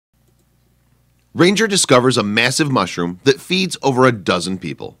Ranger discovers a massive mushroom that feeds over a dozen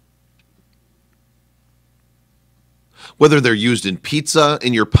people. Whether they're used in pizza,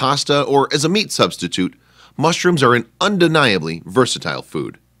 in your pasta, or as a meat substitute, mushrooms are an undeniably versatile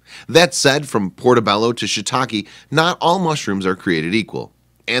food. That said, from portobello to shiitake, not all mushrooms are created equal,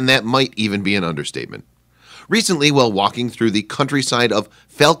 and that might even be an understatement. Recently, while walking through the countryside of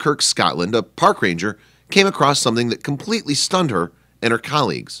Falkirk, Scotland, a park ranger came across something that completely stunned her and her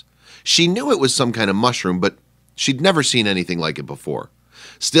colleagues. She knew it was some kind of mushroom, but she'd never seen anything like it before.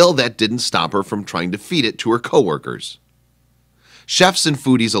 Still, that didn't stop her from trying to feed it to her coworkers. Chefs and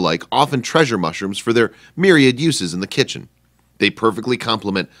foodies alike often treasure mushrooms for their myriad uses in the kitchen. They perfectly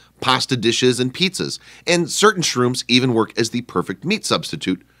complement pasta dishes and pizzas, and certain shrooms even work as the perfect meat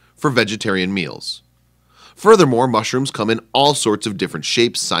substitute for vegetarian meals. Furthermore, mushrooms come in all sorts of different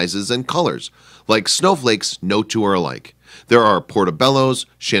shapes, sizes, and colors. Like snowflakes, no two are alike. There are portobellos,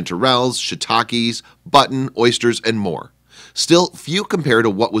 chanterelles, shiitakes, button, oysters, and more. Still, few compare to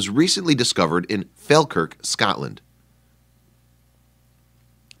what was recently discovered in Falkirk, Scotland.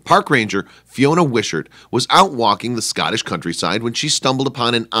 Park ranger Fiona Wishart was out walking the Scottish countryside when she stumbled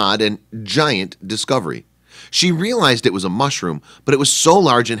upon an odd and giant discovery. She realized it was a mushroom, but it was so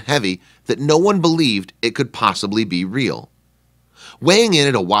large and heavy that no one believed it could possibly be real. Weighing in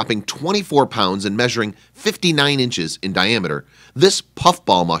at a whopping 24 pounds and measuring 59 inches in diameter, this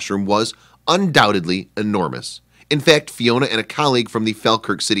puffball mushroom was undoubtedly enormous. In fact, Fiona and a colleague from the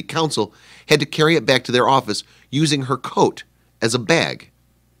Falkirk City Council had to carry it back to their office using her coat as a bag.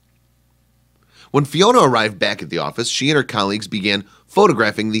 When Fiona arrived back at the office, she and her colleagues began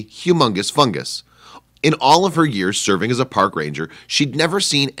photographing the humongous fungus. In all of her years serving as a park ranger, she'd never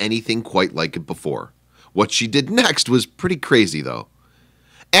seen anything quite like it before. What she did next was pretty crazy, though.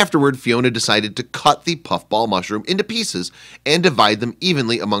 Afterward, Fiona decided to cut the puffball mushroom into pieces and divide them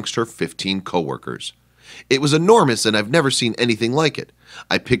evenly amongst her 15 coworkers. It was enormous, and I've never seen anything like it.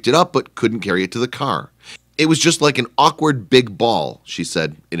 I picked it up but couldn't carry it to the car. It was just like an awkward big ball, she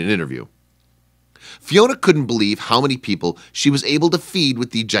said in an interview. Fiona couldn't believe how many people she was able to feed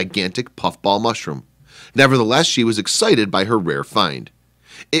with the gigantic puffball mushroom. Nevertheless, she was excited by her rare find.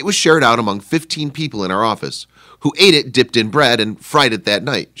 It was shared out among 15 people in our office, who ate it dipped in bread and fried it that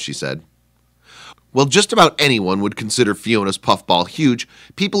night, she said. While just about anyone would consider Fiona's puffball huge,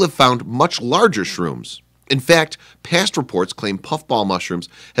 people have found much larger shrooms. In fact, past reports claim puffball mushrooms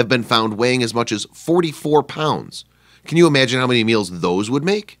have been found weighing as much as 44 pounds. Can you imagine how many meals those would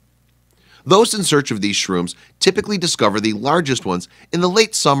make? Those in search of these shrooms typically discover the largest ones in the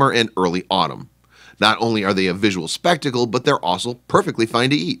late summer and early autumn. Not only are they a visual spectacle, but they're also perfectly fine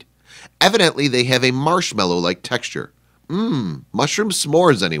to eat. Evidently, they have a marshmallow-like texture. Mushroom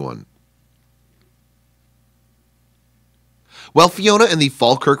s'mores, anyone? While Fiona and the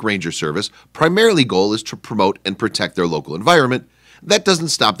Falkirk Ranger Service primarily goal is to promote and protect their local environment, that doesn't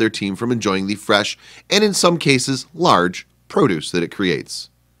stop their team from enjoying the fresh and in some cases large produce that it creates.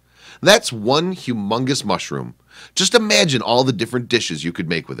 That's one humongous mushroom. Just imagine all the different dishes you could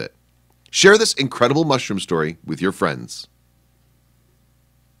make with it. Share this incredible mushroom story with your friends.